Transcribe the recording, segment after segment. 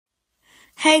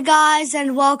Hey guys,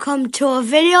 and welcome to a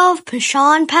video of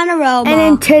Parshan Panorama. And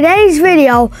in today's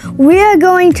video, we are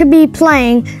going to be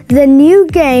playing the new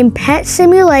game Pet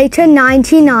Simulator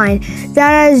 99 that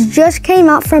has just came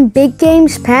out from Big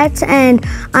Games Pets, and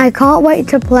I can't wait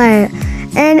to play it.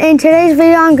 And in today's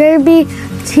video, I'm going to be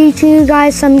teaching you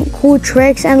guys some cool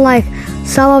tricks and like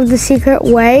some of the secret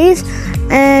ways.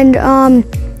 And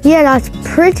yeah, that's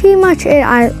pretty much it,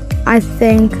 I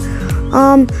think.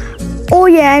 Oh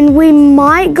yeah, and we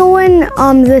might go in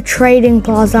the trading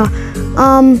plaza.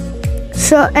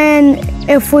 And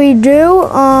if we do,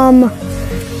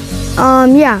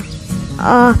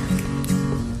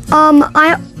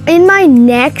 in my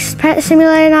next Pet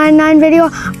Simulator 99 video,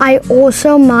 I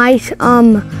also might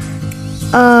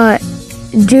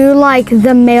do like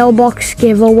the mailbox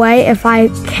giveaway if I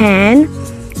can.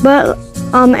 But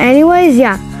anyways,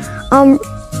 yeah.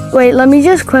 Wait, let me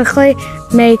just quickly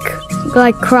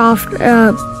craft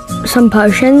some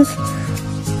potions.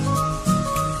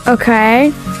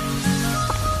 Okay,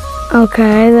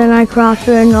 then I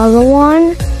crafted another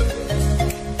one.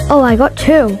 Oh, I got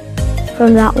 2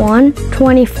 from that one.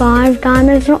 25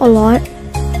 diamonds, not a lot.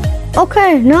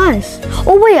 Okay, nice.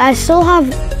 Oh wait, I still have,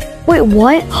 wait,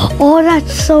 what? Oh,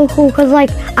 that's so cool, because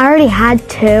like I already had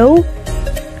 2.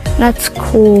 That's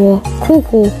cool.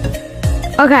 Cool.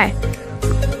 Okay.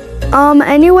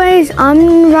 Anyways,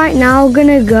 I'm right now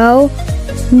gonna go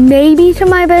maybe to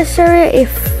my best area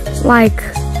if like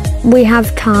we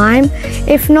have time.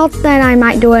 If not, then I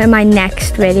might do it in my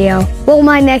next video. Well,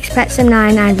 my next Pet Sim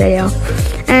 99 video.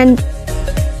 And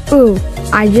ooh,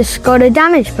 I just got a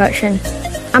damage potion.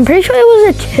 I'm pretty sure it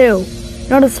was a 2,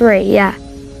 not a 3. Yeah,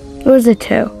 it was a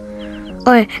 2.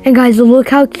 Okay, and guys, look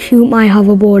how cute my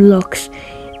hoverboard looks.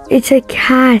 It's a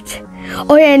cat.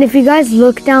 Oh yeah, and if you guys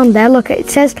look down there, look, it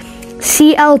says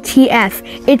CLTF.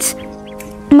 It's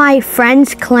my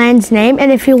friend's clan's name,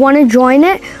 and if you want to join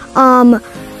it,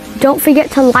 don't forget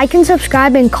to like and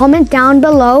subscribe and comment down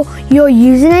below your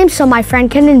username so my friend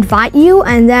can invite you,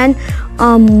 and then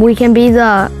we can be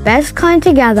the best clan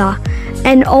together.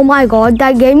 And oh my god,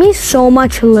 that gave me so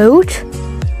much loot.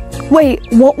 Wait,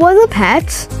 what were the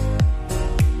pets?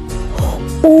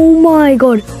 Oh my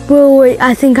god, wait,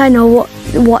 I think I know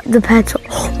what the pets were.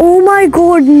 Oh my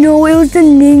god, no, it was the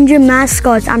ninja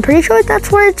mascots. I'm pretty sure that's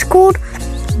what it's called.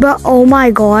 But oh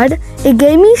my god, it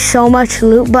gave me so much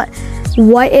loot, but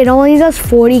what, it only does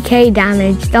 40k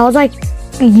damage. That was like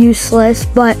useless,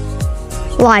 but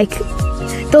like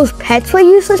those pets were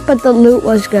useless, but the loot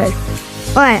was good.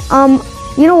 Alright,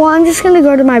 you know what, I'm just gonna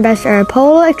go to my best area,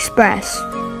 Polar Express.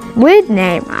 Weird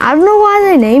name. I don't know why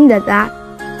they named it that.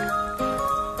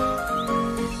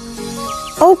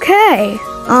 Okay,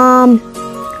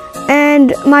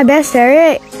 and my best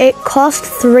area, it cost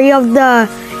 3 of the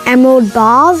emerald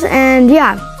bars, and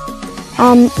yeah,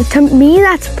 to me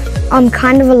that's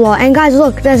kind of a lot. And guys,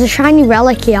 look, there's a shiny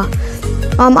relic here.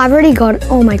 I've already got,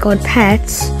 oh my god,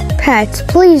 pets,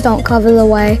 please don't cover the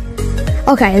way.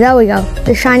 Okay, there we go,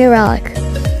 the shiny relic.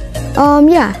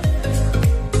 Yeah,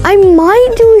 I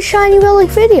might do a shiny relic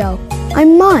video. I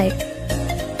might.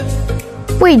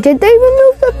 Wait, did they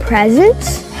remove the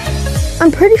presents?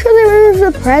 I'm pretty sure they removed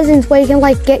the presents where you can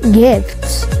like get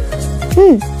gifts.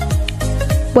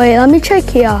 Wait, let me check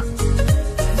here.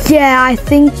 Yeah, I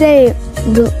think they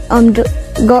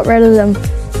got rid of them.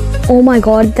 Oh my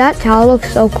god, that tower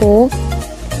looks so cool.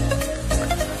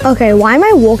 Okay, why am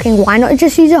I walking? Why not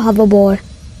just use a hoverboard?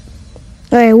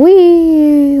 Okay,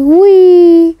 wee.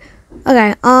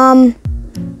 Okay,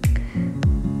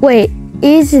 wait,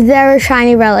 is there a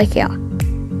shiny relic here?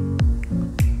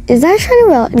 Is that a shiny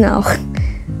relic? No.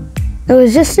 It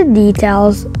was just the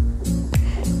details.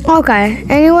 Okay,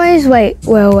 anyways, wait.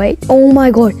 Oh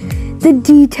my god. The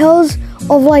details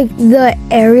of like the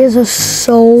areas are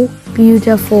so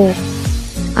beautiful.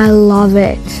 I love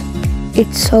it.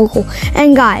 It's so cool.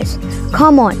 And guys,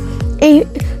 come on.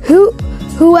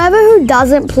 Whoever who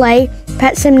doesn't play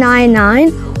Pet Sim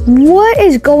 99, what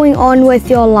is going on with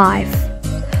your life?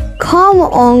 Come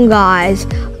on, guys.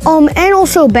 And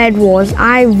also Bed Wars.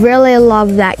 I really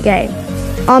love that game.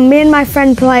 Me and my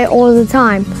friend play all the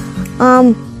time.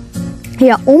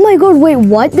 Yeah, oh my god, wait,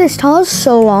 what? This tower is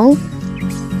so long.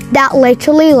 That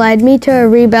literally led me to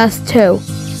Rebirth 2.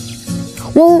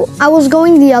 Well, I was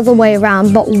going the other way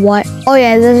around, but what? Oh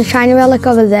yeah, there's a shiny relic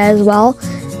over there as well.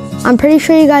 I'm pretty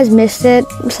sure you guys missed it,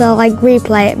 so like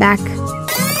replay it back.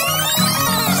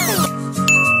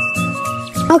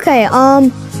 Okay,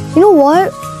 you know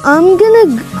what? I'm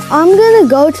gonna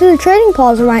go to the trading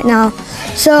plaza right now.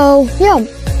 So yeah,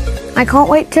 I can't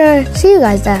wait to see you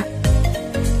guys there.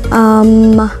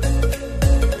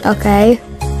 Okay,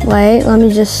 wait, let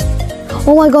me just,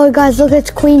 Oh my god, guys, look,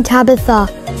 it's Queen Tabitha.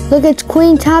 Look, it's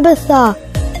Queen Tabitha.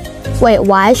 Wait,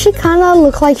 why does she kind of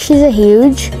look like she's a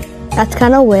huge? That's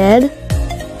kind of weird.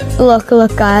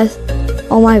 Look, guys.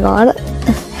 Oh my god.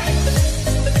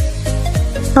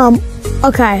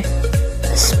 Okay.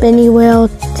 Spinny wheel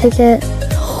ticket.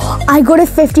 I got a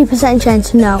 50%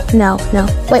 chance. No.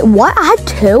 Wait, what? I had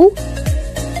 2?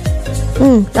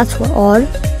 That's odd.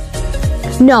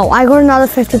 No, I got another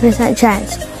 50%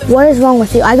 chance. What is wrong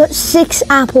with you? I got 6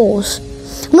 apples.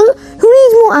 Look, who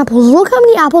needs more apples? Look how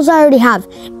many apples I already have.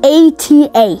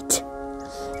 88.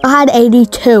 I had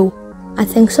 82. I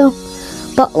think so.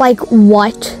 But like,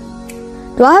 what?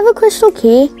 Do I have a crystal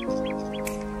key?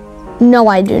 No,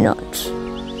 I do not.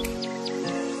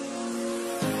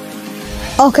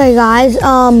 Okay, guys,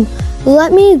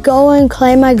 let me go and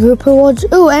claim my group rewards.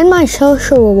 Ooh, and my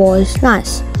social rewards.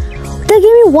 Nice. They gave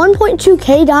me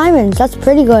 1.2k diamonds. That's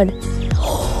pretty good.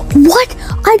 What?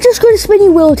 I just got a spinny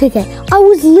wheel ticket. I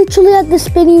was literally at the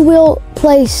spinny wheel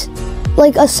place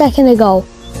like a second ago.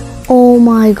 Oh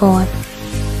my god.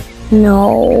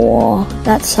 No,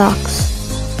 that sucks.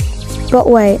 But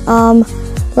wait,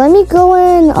 let me go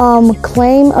and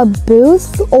claim a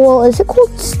booth, or is it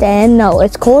called stand? No,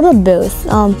 it's called a booth.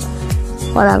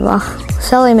 Whatever.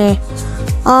 Silly me.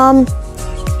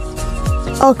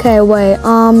 Okay, wait.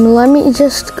 Let me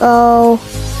just go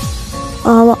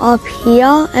up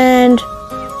here and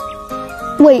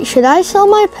wait, should I sell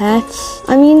my pets?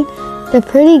 I mean, they're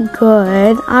pretty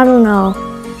good. I don't know.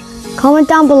 Comment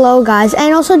down below, guys,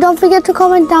 and also don't forget to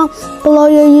comment down below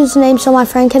your username so my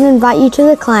friend can invite you to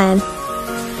the clan.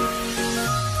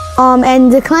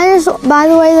 And the clan is, by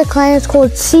the way, the clan is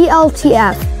called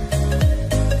CLTF.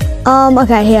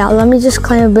 Okay, here, let me just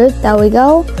claim a booth. There we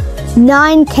go.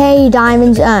 9k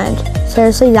diamonds earned.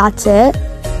 Seriously, that's it.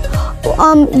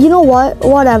 You know what?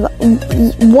 Whatever.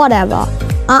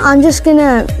 I'm just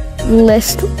gonna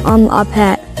list a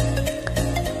pet.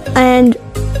 And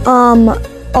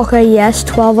okay, yes,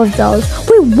 12 of those.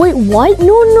 Wait, what?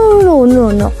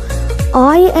 No.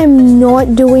 I am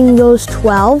not doing those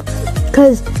 12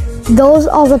 because those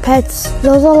are the pets.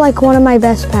 Those are like one of my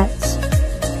best pets.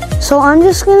 So I'm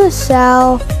just gonna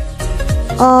sell.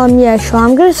 Yeah, sure.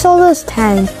 I'm gonna sell those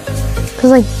 10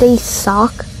 because like they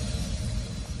suck.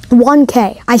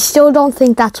 1k. I still don't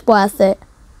think that's worth it.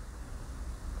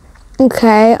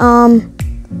 Okay.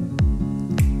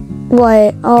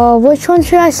 Wait, which one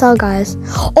should I sell, guys?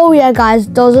 Oh yeah, guys,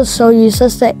 those are so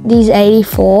useless, these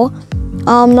 84.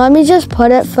 Let me just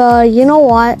put it for, you know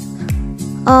what?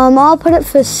 I'll put it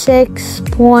for 6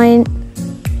 point,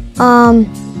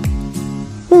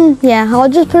 yeah, I'll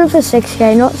just put it for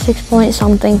 6k, not 6 point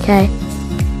something k.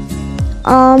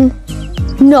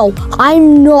 No,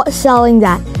 I'm not selling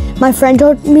that. My friend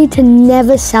told me to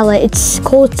never sell it. It's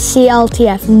called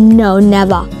CLTF. No,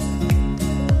 never.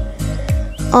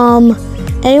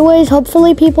 Anyways,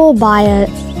 hopefully people buy it.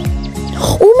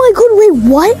 Oh my god, wait,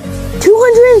 what?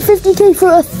 250k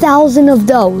for 1,000 of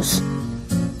those.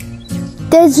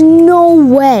 There's no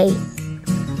way.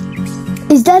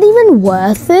 Is that even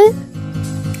worth it?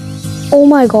 Oh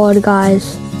my god,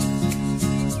 guys.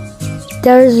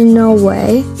 There is no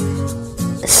way.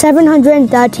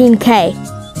 713k.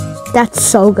 That's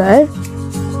so good.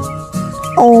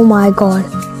 Oh my god.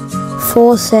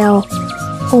 For sale.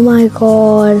 Oh my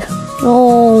god.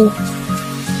 No.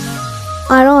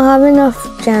 I don't have enough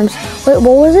gems. Wait,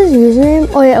 what was his username?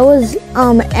 Oh yeah, it was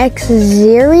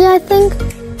Xzeri, I think.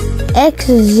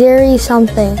 Xzeri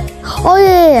something. Oh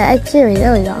yeah, Xzeri.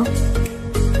 There we go.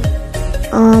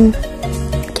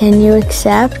 Can you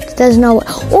accept? There's no way.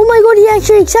 Oh my god, he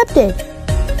actually accepted.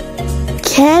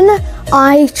 Can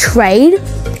I trade?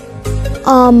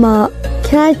 Can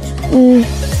I?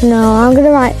 No, I'm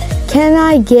gonna write. Can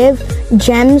I give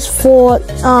gems for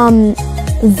one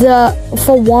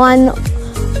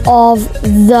of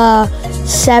the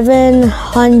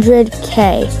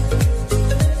 700k,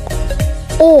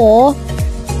 or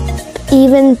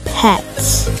even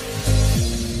pets?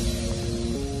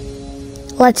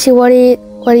 Let's see what he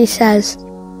says.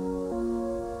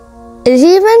 Is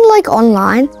he even like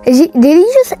online? Did he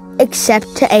just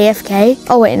accept to AFK?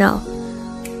 Oh wait, no.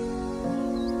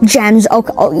 Gems.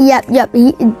 Okay. Oh, yep.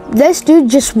 This dude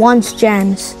just wants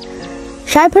gems.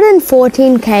 Should I put in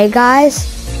 14k, guys?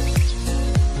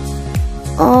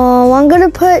 Oh, I'm gonna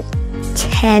put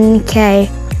 10k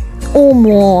or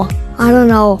more. I don't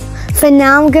know. For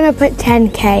now, I'm gonna put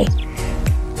 10k.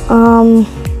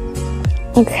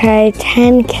 Okay,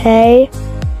 10k.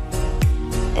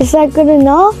 Is that good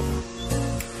enough?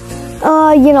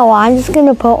 You know what? I'm just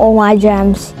gonna put all my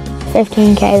gems.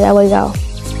 15k. There we go.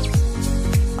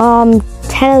 10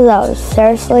 10 of those.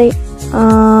 Seriously?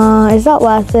 Is that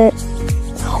worth it?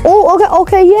 Oh,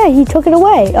 okay, yeah, he took it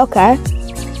away. Okay.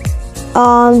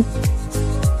 Are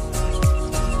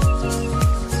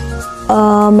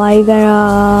you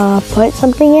gonna put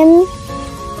something in?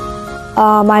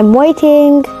 I'm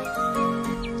waiting.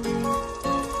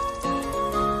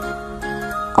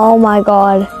 Oh my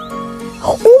god.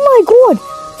 Oh my god!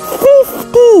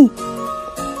 50!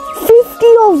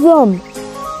 50 of them!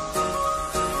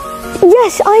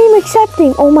 Yes, I am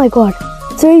accepting. Oh my god.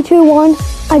 3, 2, 1.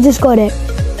 I just got it.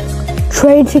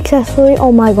 Trade successfully.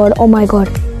 Oh my god. Oh my god.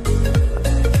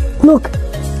 Look.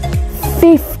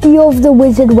 50 of the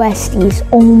Wizard Westies.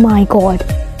 Oh my god.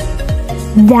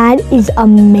 That is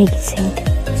amazing.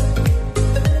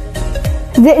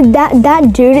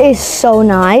 That dude is so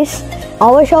nice. I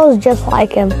wish I was just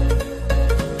like him.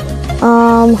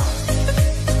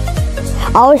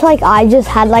 I wish like I just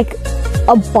had like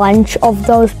a bunch of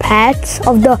those pets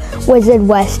of the Wizard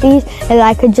Westies and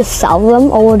I could just sell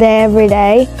them all day, every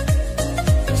day.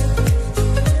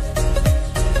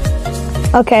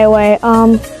 Okay, wait,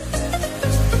 oh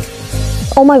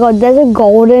my god, there's a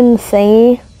golden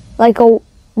thingy, like a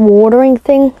watering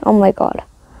thing. Oh my god.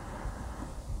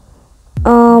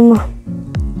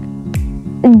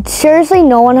 Seriously,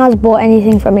 no one has bought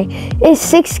anything from me. Is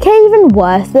 6K even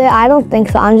worth it? I don't think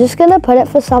so. I'm just gonna put it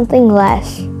for something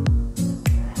less.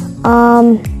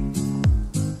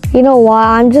 You know what?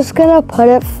 I'm just gonna put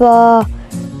it for,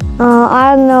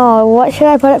 I don't know. What should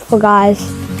I put it for, guys?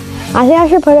 I think I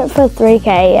should put it for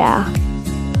 3K, yeah.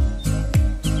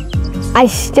 I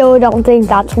still don't think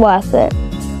that's worth it.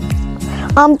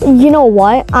 You know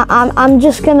what? I'm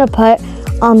just gonna put,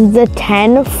 the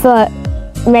 10 for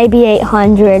maybe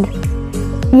 800.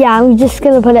 Yeah, I'm just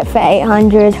gonna put it for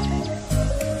 800.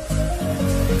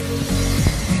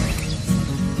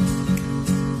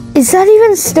 Is that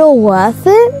even still worth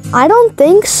it? I don't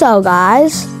think so,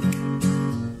 guys.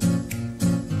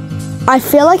 I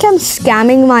feel like I'm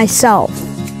scamming myself.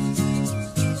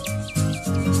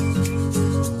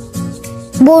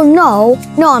 Well, no,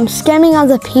 I'm scamming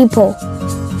other people.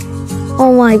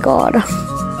 Oh my god.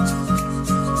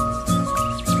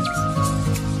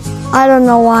 I don't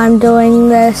know why I'm doing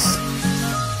this.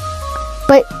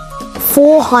 But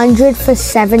 400 for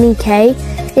 70K.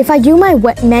 If I do my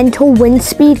mental wind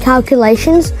speed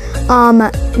calculations,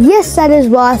 yes, that is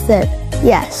worth it.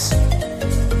 Yes.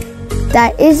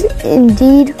 That is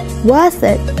indeed worth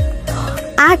it.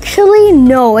 Actually,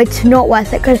 no, it's not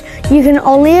worth it because you can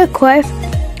only equip,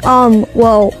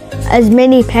 well, as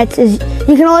many pets as,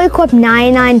 you can only equip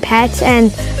 99 pets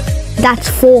and that's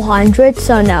 400,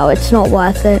 so no, it's not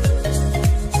worth it.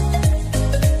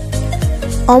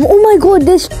 Oh my god,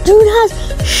 this dude has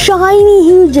shiny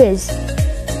huges.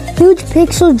 Huge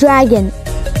pixel dragon.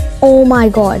 Oh my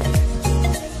god.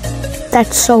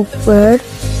 That's so weird.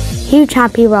 Huge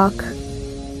happy rock.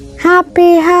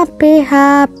 Happy, happy,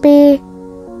 happy.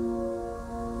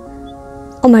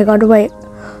 Oh my god, wait.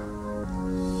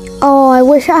 Oh, I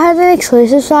wish I had an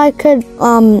exclusive so I could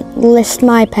list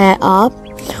my pet up.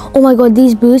 Oh my god,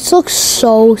 these boots look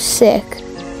so sick.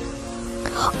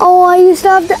 Oh, I used to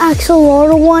have the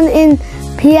axolotl one in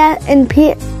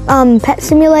Pet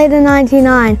Simulator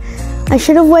 99. I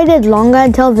should have waited longer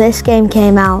until this game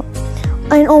came out.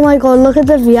 And oh my god, look at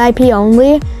the VIP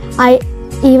only. I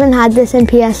even had this in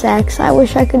PSX. I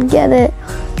wish I could get it.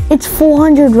 It's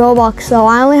 400 Robux though.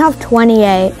 I only have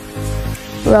 28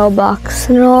 Robux.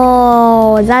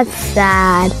 No, that's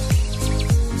sad.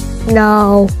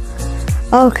 No.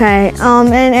 Okay,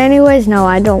 and anyways, no,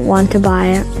 I don't want to buy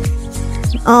it.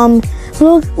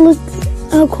 Look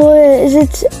how cool it is.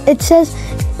 It says,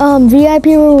 VIP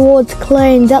rewards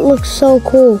claimed. That looks so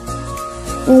cool.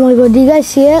 Oh my god, do you guys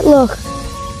see it? Look.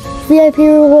 VIP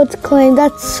rewards claimed.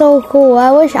 That's so cool. I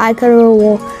wish I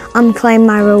could claim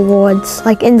my rewards,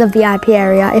 like in the VIP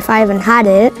area, if I even had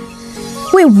it.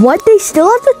 Wait, what? They still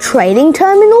have the trading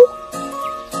terminal?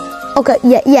 Okay,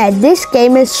 yeah, this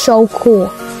game is so cool.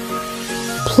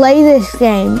 Play this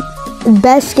game.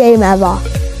 Best game ever.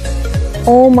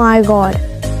 Oh my god.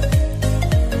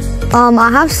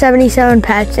 I have 77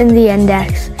 pets in the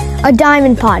index. A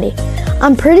diamond party.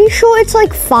 I'm pretty sure it's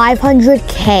like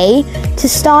 500K to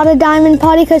start a diamond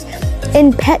party because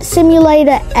in Pet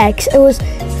Simulator X it was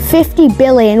 50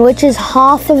 billion, which is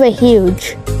half of a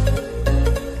huge.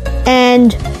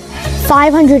 And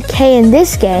 500K in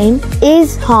this game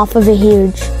is half of a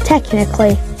huge,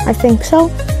 technically. I think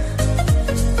so.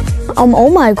 Oh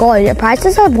my god, the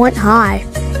prices have went high.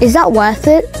 Is that worth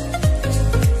it?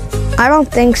 I don't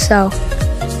think so.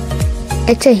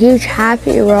 It's a huge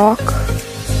happy rock.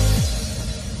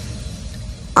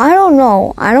 I don't don't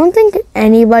know. I don't think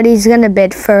anybody's gonna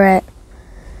bid for it.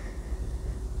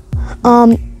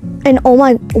 And oh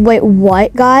my, wait,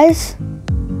 what, guys?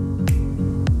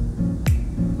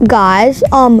 Guys,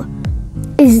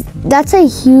 that's a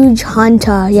huge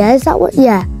hunter. Yeah, is that what?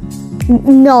 Yeah.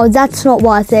 No, that's not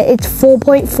worth it. It's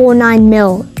 4.49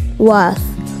 mil worth.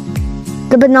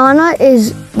 The banana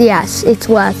is, yes, it's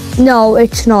worth. No,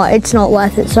 it's not. It's not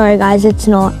worth it. Sorry, guys, it's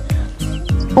not.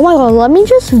 Oh my god, let me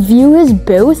just view his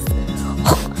booth.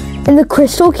 And the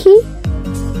crystal key.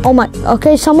 Oh my,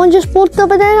 okay, someone just bought the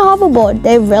banana hoverboard.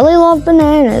 They really love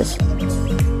bananas.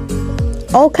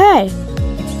 Okay.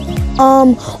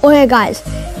 Okay, guys.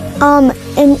 And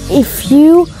if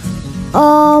you,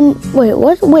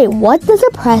 what does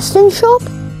a Preston shop?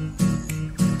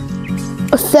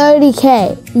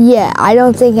 30K. Yeah, I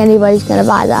don't think anybody's gonna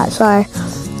buy that, sorry.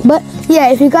 But yeah,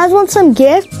 if you guys want some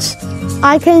gifts,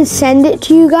 I can send it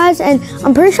to you guys, and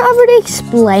I'm pretty sure I've already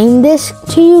explained this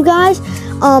to you guys.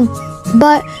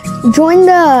 But join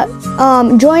our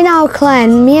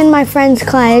clan, me and my friend's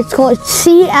clan. It's called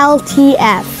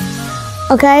CLTF.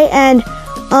 Okay, and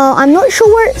I'm not sure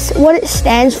what it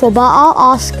stands for, but I'll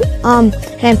ask him.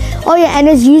 Oh yeah, and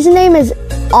his username is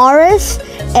Aris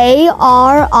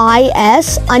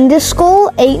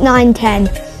ARIS_8910.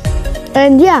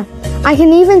 And yeah, I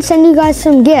can even send you guys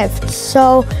some gifts.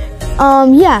 So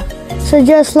yeah, so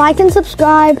just like and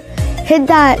subscribe, hit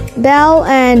that bell,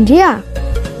 and yeah,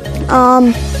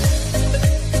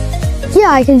 yeah,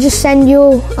 I can just send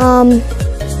you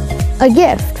a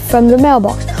gift from the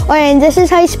mailbox. Oh, and this is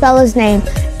how you spell his name.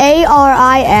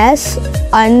 ARIS_,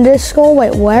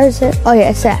 wait, where is it? Oh yeah,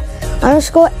 it's there.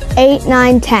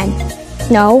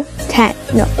 _8910. No, 10.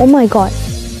 No, oh my god.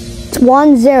 It's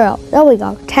 10. There we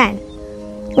go, 10.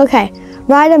 Okay,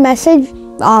 write a message.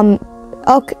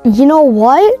 Okay, you know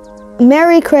what?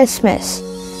 Merry Christmas.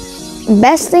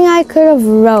 Best thing I could have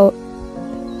wrote.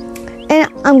 And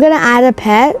I'm gonna add a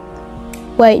pet.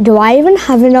 Wait, do I even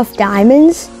have enough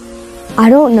diamonds? I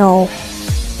don't know.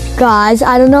 Guys,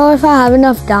 I don't know if I have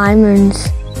enough diamonds.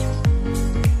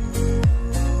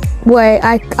 Wait,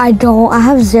 I don't. I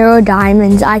have 0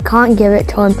 diamonds. I can't give it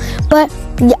to him. But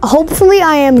yeah, hopefully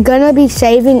I am gonna be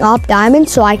saving up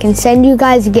diamonds so I can send you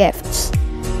guys gifts.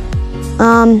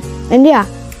 And yeah.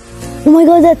 Oh my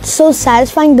god, that's so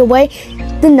satisfying, the way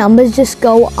the numbers just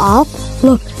go up.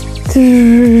 Look.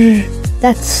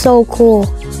 That's so cool.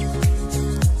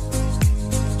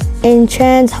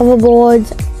 Enchants,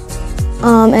 hoverboards,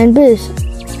 and boost.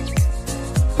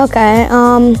 Okay,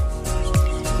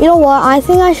 you know what? I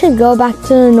think I should go back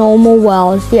to the normal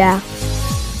world. Yeah.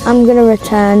 I'm gonna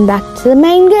return back to the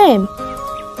main game.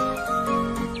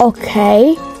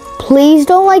 Okay. Please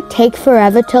don't like take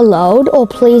forever to load, or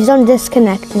please don't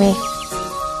disconnect me.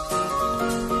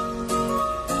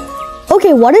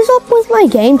 Okay, what is up with my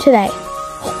game today?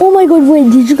 Oh my god, wait,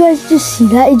 did you guys just see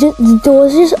that? The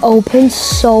doors just opened,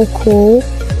 so cool.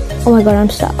 Oh my god, I'm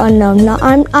stuck. Oh no,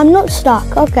 I'm not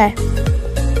stuck. Okay.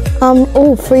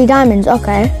 Oh, 3 diamonds.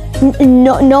 Okay.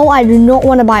 No, I do not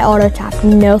want to buy auto tap.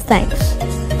 No thanks.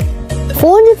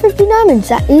 450 diamonds.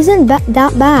 That isn't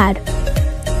that bad.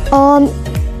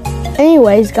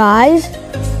 Anyways, guys,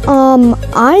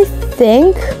 I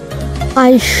think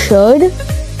I should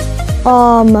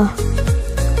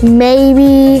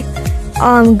maybe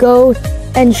go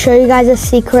and show you guys a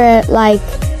secret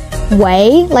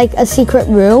way, like a secret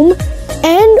room,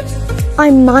 and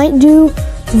I might do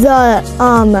the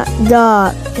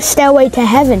stairway to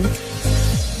heaven.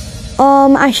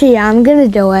 Actually, yeah, I'm gonna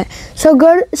do it. So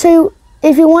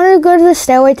if you want to go to the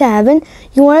stairway to heaven,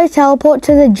 you want to teleport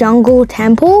to the jungle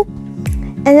temple,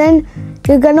 and then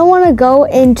you're gonna want to go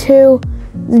into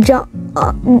the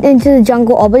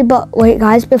jungle obby. But wait,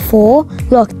 guys, before,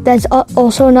 look, there's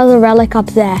also another relic up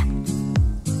there.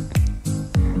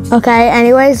 Okay,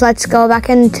 anyways, let's go back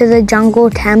into the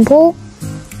jungle temple.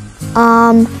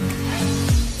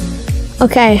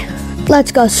 Okay,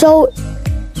 let's go. So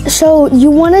you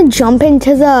want to jump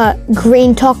into the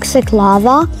green toxic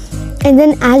lava, and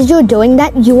then as you're doing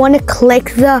that, you want to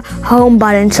click the home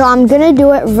button. So I'm gonna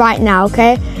do it right now,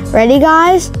 okay? Ready,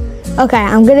 guys? Okay,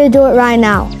 I'm gonna do it right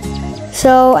now.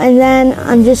 So, and then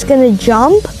I'm just gonna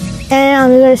jump, and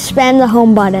I'm gonna spam the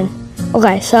home button.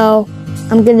 Okay, so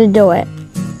I'm gonna do it.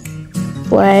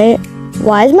 Wait,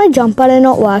 why is my jump button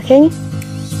not working?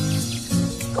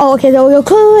 Oh, okay, there we go.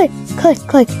 Click.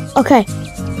 Okay.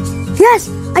 Yes,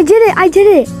 I did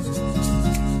it.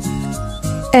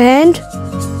 And,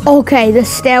 okay, the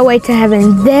stairway to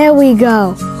heaven. There we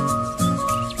go.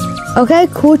 Okay,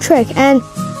 cool trick. And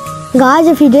guys,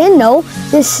 if you didn't know,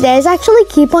 the stairs actually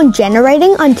keep on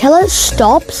generating until it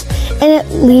stops, and it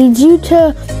leads you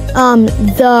to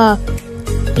the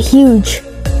huge,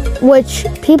 which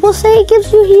people say it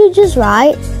gives you huges,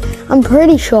 right? I'm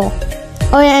pretty sure.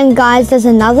 Oh yeah, and guys, there's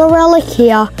another relic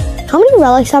here. How many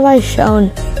relics have I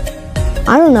shown?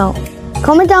 I don't know.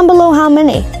 Comment down below how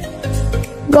many.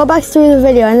 Go back through the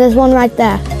video, and there's one right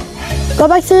there. Go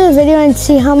back through the video and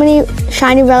see how many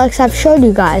shiny relics I've showed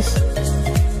you guys.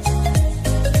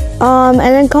 And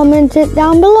then comment it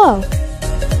down below.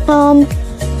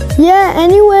 Yeah,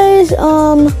 anyways,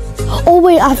 oh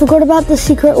wait, I forgot about the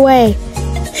secret way.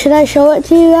 Should I show it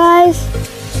to you guys?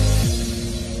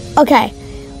 Okay,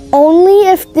 only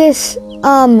if this, you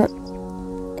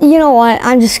know what,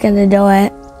 I'm just gonna do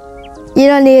it. You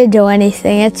don't need to do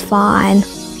anything, it's fine.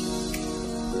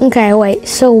 Okay, wait,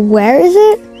 so where is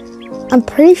it? I'm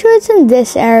pretty sure it's in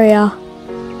this area.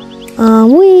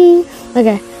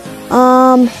 Okay.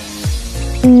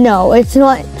 No, it's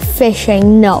not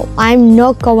fishing, no. I'm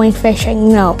not going fishing,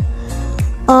 no.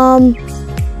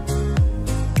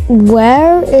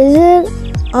 Where is it?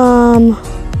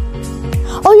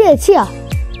 Oh yeah, it's here.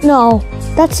 No,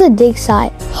 that's the dig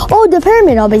site. Oh, the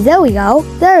pyramid obby, there we go.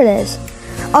 There it is.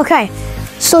 Okay,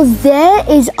 so there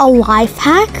is a life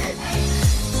hack.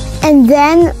 And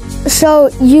then, so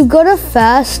you gotta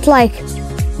first, like,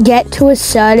 get to a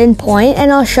certain point,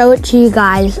 and I'll show it to you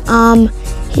guys.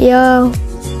 Here,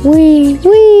 wee.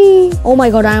 Oh my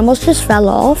god, I almost just fell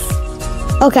off.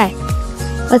 Okay,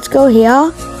 let's go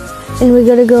here, and we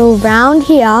gotta go around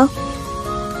here,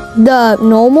 the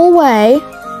normal way.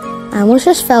 I almost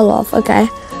just fell off, okay.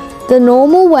 The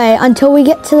normal way until we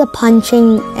get to the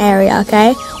punching area,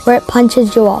 okay, where it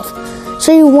punches you off.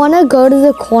 So you wanna go to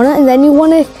the corner, and then you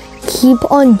wanna keep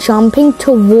on jumping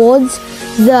towards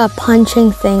the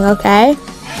punching thing, okay?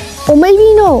 Or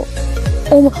maybe no.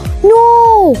 Oh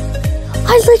no!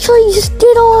 I literally just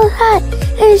did all of that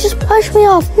and it just pushed me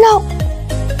off. No.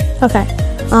 Okay.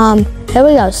 Here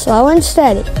we go. Slow and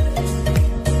steady.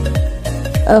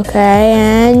 Okay,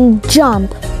 and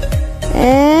jump.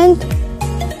 And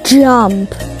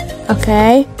jump.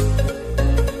 Okay.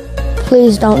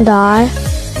 Please don't die.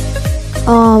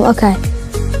 Okay.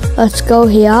 Let's go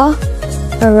here,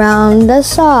 around the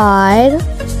side,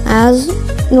 as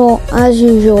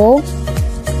usual,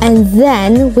 and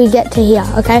then we get to here,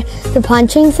 okay? The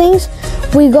punching things,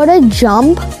 we gotta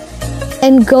jump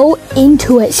and go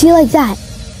into it. See, like that.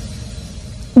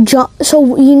 Jump.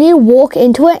 So you need to walk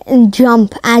into it and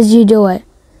jump as you do it.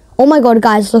 Oh my god,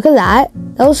 guys, look at that.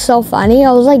 That was so funny.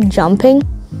 I was like jumping.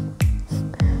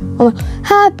 Oh,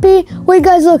 happy. Wait,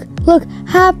 guys, look.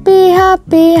 Happy.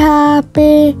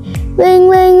 Ring,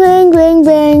 ring, ring, ring,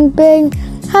 ring, ring.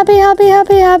 Happy.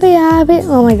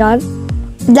 Oh my god.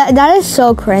 That is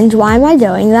so cringe. Why am I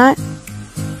doing that?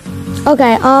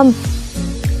 Okay,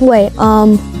 wait,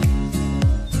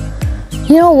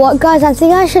 you know what, guys? I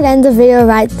think I should end the video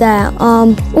right there.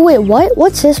 Wait, what?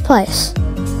 What's this place?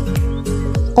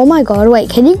 Oh my god, wait,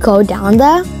 can you go down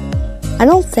there? I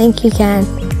don't think you can.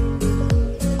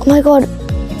 Oh my god.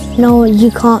 No, you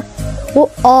can't.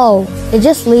 Well, oh, it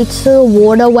just leads to the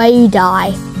water where you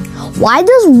die. Why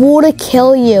does water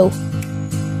kill you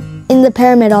in the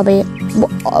pyramid obby?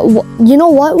 You know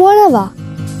what? Whatever.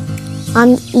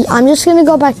 I'm just gonna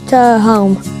go back to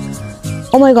home.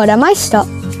 Oh my god, am I stuck?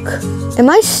 Am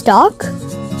I stuck?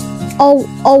 Oh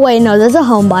wait, no, there's a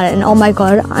home button. Oh my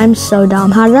god, I'm so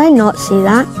dumb. How did I not see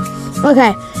that?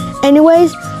 Okay.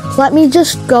 Anyways, let me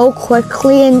just go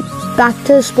quickly and back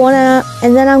to the spawn,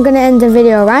 and then I'm gonna end the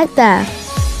video right there.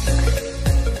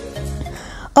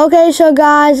 Okay, so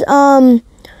guys,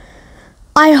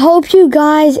 I hope you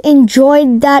guys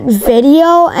enjoyed that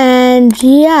video, and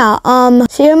yeah,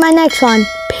 see you in my next one.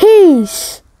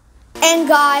 Peace. And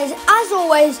guys, as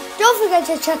always, don't forget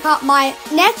to check out my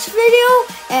next video,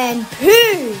 and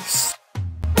peace.